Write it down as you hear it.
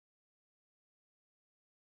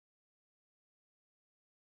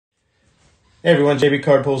Hey everyone, JB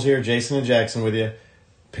Card Pulls here. Jason and Jackson with you.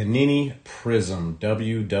 Panini Prizm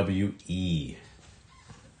WWE.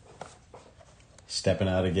 Stepping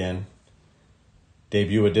out again.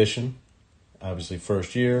 Debut edition. Obviously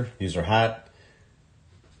first year. These are hot.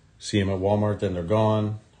 See them at Walmart, then they're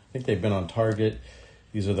gone. I think they've been on Target.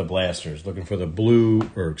 These are the blasters. Looking for the green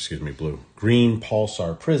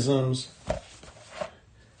Pulsar Prizms.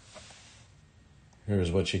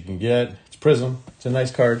 Here's what you can get. It's Prizm. It's a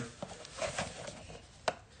nice card.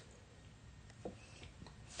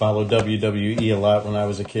 Followed WWE a lot when I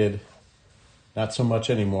was a kid. Not so much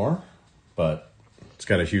anymore, but it's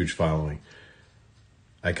got a huge following.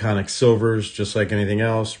 Iconic silvers, just like anything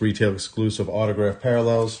else. Retail exclusive autograph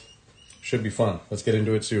parallels. Should be fun. Let's get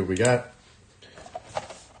into it, see what we got.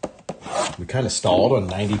 We kind of stalled on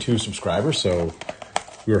 92 subscribers, so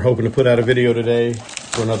we were hoping to put out a video today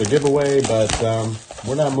for another giveaway, but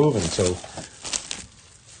we're not moving. So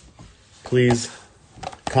please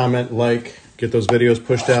comment, like, get those videos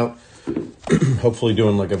pushed out. Hopefully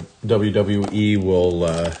doing like a WWE will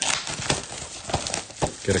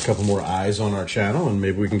get a couple more eyes on our channel, and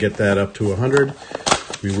maybe we can get that up to 100.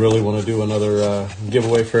 We really want to do another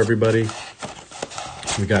giveaway for everybody.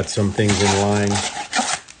 We got some things in line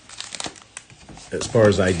as far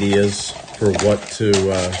as ideas for what to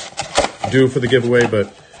do for the giveaway,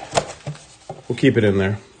 but we'll keep it in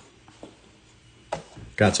there.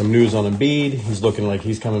 Got some news on Embiid. He's looking like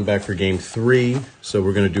he's coming back for Game 3. So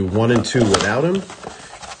we're going to do 1 and 2 without him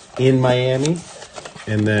in Miami.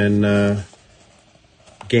 And then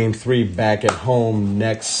Game 3 back at home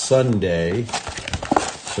next Sunday.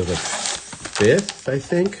 So the 5th, I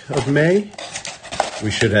think, of May.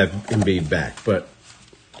 We should have Embiid back. But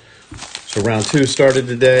so round 2 started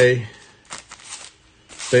today.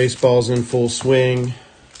 Baseball's in full swing.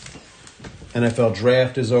 NFL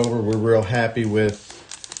draft is over. We're real happy with...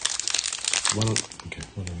 Okay,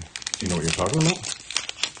 do you know what you're talking about?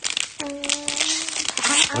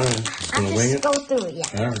 All right, just gonna wing it. Go through it,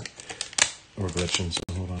 yeah. All right, we're glitching, so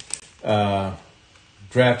hold on.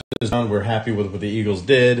 Draft is done. We're happy with what the Eagles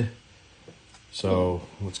did, so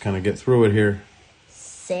let's kind of get through it here.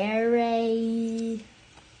 Sarah,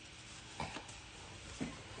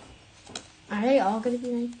 are they all gonna be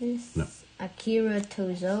like this? No. Akira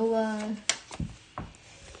Tozawa,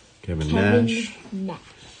 Kevin Nash.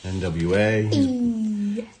 NWA.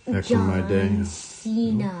 Back from my day.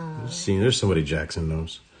 Cena. There's somebody Jackson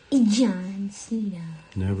knows. John Cena.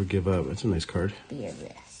 Never give up. That's a nice card.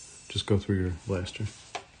 Fearless. Just go through your blaster.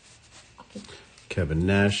 Okay. Kevin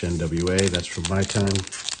Nash, NWA. That's from my time.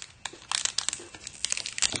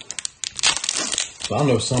 So I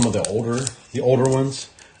know some of the older ones.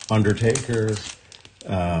 Undertaker.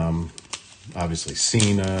 Obviously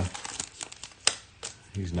Cena.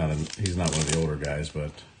 He's not one of the older guys,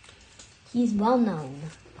 but He's well known.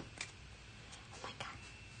 Oh my god.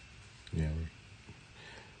 yeah,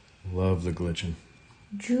 we love the glitching.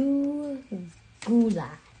 Drew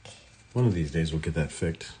Gulak. One of these days we'll get that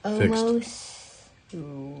fixed. Almost.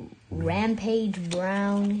 Rampage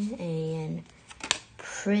Brown and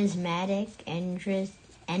Prismatic Entrances.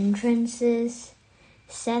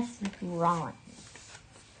 Seth Rollins.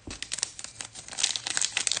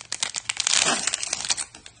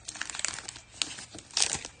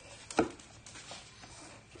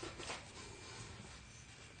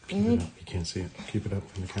 Keep it up. You can't see it. Keep it up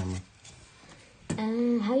in the camera.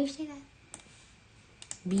 How do you say that?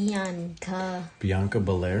 Bianca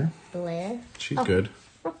Belair. Blair. She's good.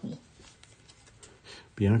 Rookie.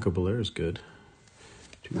 Bianca Belair is good.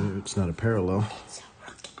 It's not a parallel. It's a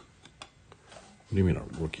rookie. What do you mean a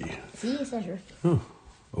rookie? See, it says rookie. Oh,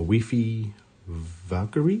 a Weefy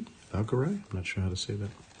Valkyrie? I'm not sure how to say that.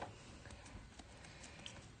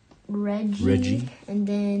 Reggie. And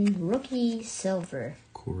then rookie silver.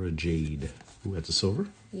 Cora Jade. Ooh, that's a silver?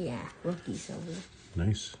 Yeah, rookie silver.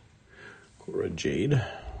 Nice. Cora Jade.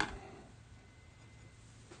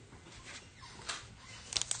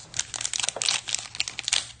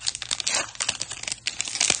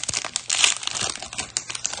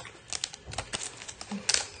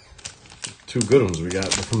 Two good ones we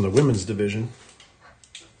got from the women's division.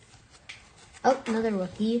 Oh, another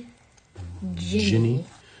rookie. Ginny.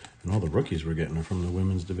 And all the rookies we're getting are from the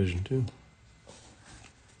women's division, too.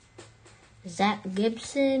 Zach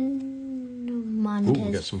Gibson. Montez. Ooh,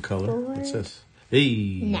 we got some color. Ford. What's this?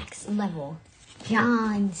 Hey! Next level.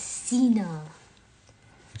 John Cena.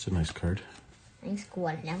 That's a nice card. Nice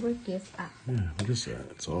squad. Never give up. Yeah, what is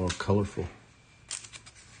that? It's all colorful.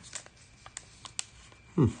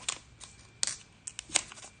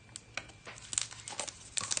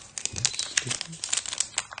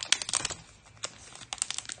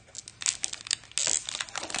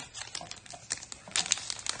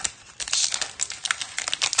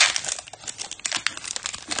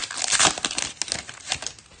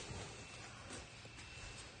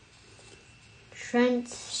 Trent,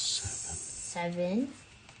 7.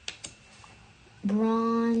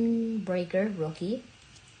 Braun Breaker, rookie.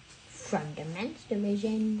 From the men's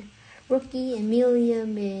division, rookie Amelia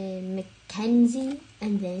McKenzie,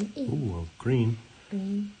 and then Ooh, green.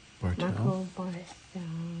 Marco Bartel.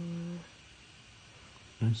 Barthel.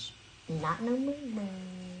 Nice. Not numbered, but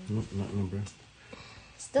Nope, not number.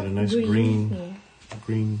 still Got a nice green. Yeah.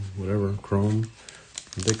 green, whatever, chrome.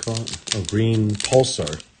 What do they call it? Oh, green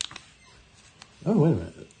pulsar. Oh, wait a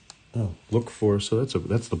minute. Oh, look for, so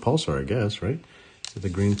that's the pulsar, I guess, right? Is it the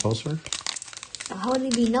green pulsar? So how would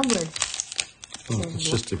it be numbered? Oh, it's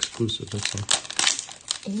just exclusive, that's all.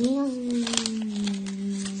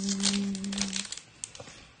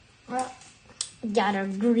 Well, got a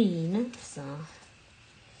green, so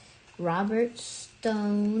Robert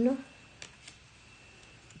Stone,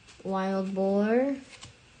 Wild Boar,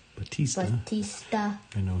 Batista. Batista,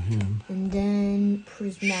 I know him. and then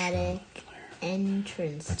Prismatic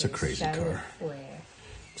Entrance. That's a crazy car. Flair.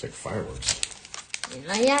 It's like fireworks.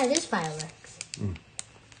 Yeah, it is fireworks.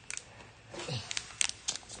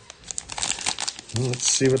 Well, let's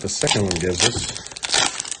see what the second one gives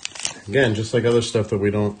us. Again, just like other stuff that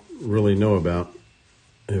we don't really know about.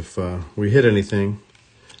 If we hit anything,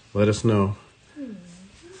 let us know.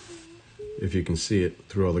 If you can see it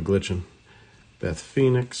through all the glitching. Beth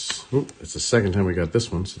Phoenix. Oop, it's the second time we got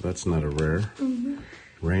this one, so that's not a rare.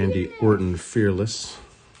 Randy Orton Fearless.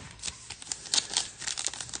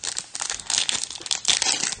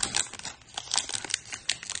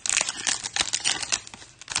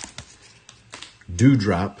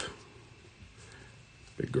 Dewdrop.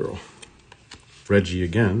 Big girl. Reggie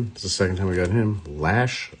again. It's the second time we got him.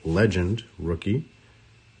 Lash Legend rookie.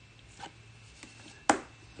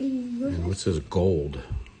 And what's his gold?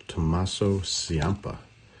 Tommaso Ciampa.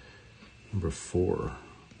 Number 4.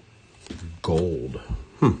 Gold.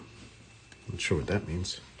 Not sure what that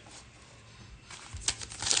means.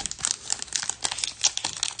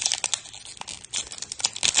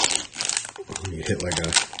 You hit like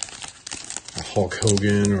a Hulk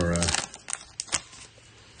Hogan or a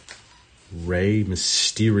Rey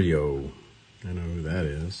Mysterio. I know who that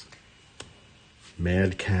is.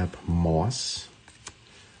 Madcap Moss.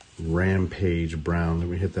 Rampage Brown. Did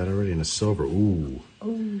we hit that already? In a silver. Ooh.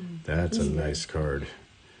 That's a nice card.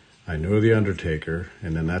 I know the Undertaker,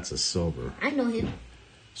 and then that's a silver. I know him.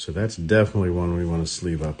 So that's definitely one we want to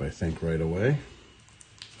sleeve up, I think, right away.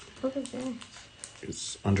 Look at that.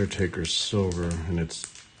 It's Undertaker silver, and it's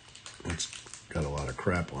got a lot of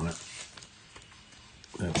crap on it.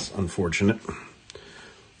 That's unfortunate.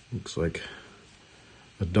 Looks like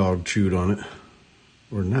a dog chewed on it.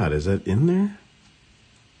 Or not. Is that in there?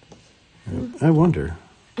 I wonder.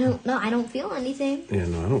 I don't know. I don't feel anything. Yeah,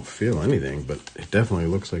 no, I don't feel anything, but it definitely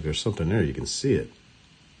looks like there's something there. You can see it.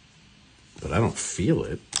 But I don't feel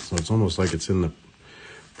it. So it's almost like it's in the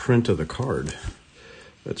print of the card.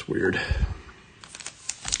 That's weird.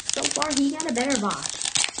 So far, he got a better box.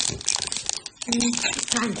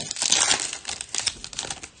 Kind of.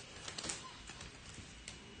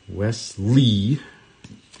 Wes Lee,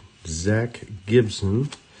 Zach Gibson,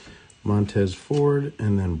 Montez Ford,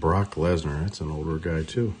 and then Brock Lesnar. That's an older guy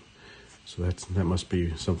too. So that must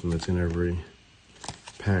be something that's in every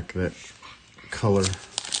pack, that color.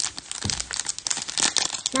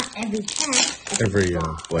 Not every pack. Every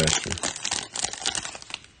blaster.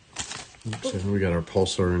 Oops, and we got our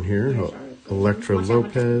Pulsar in here. Electra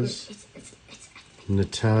Lopez,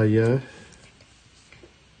 Natalia,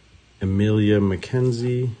 Amelia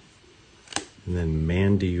McKenzie, and then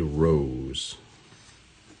Mandy Rose.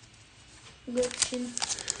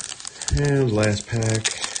 And last pack,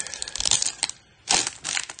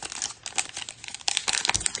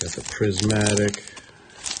 got the Prismatic,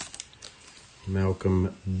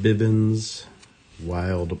 Malcolm Bibbins,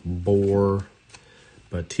 Wild Boar,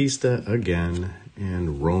 Batista again,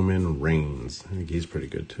 and Roman Reigns. I think he's pretty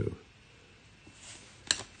good too.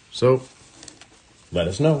 So, let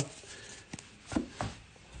us know.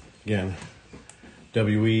 Again,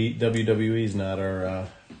 WWE is not our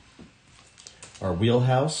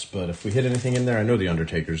wheelhouse, but if we hit anything in there, I know the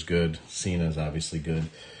Undertaker's good. Cena's obviously good.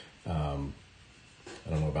 I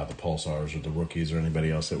don't know about the Pulsars or the rookies or anybody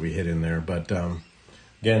else that we hit in there. But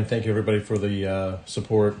again, thank you everybody for the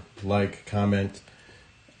support. Like, comment,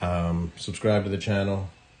 subscribe to the channel.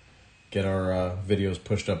 Get our videos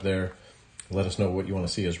pushed up there. Let us know what you want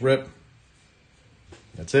to see us rip.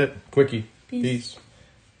 That's it. Quickie. Peace.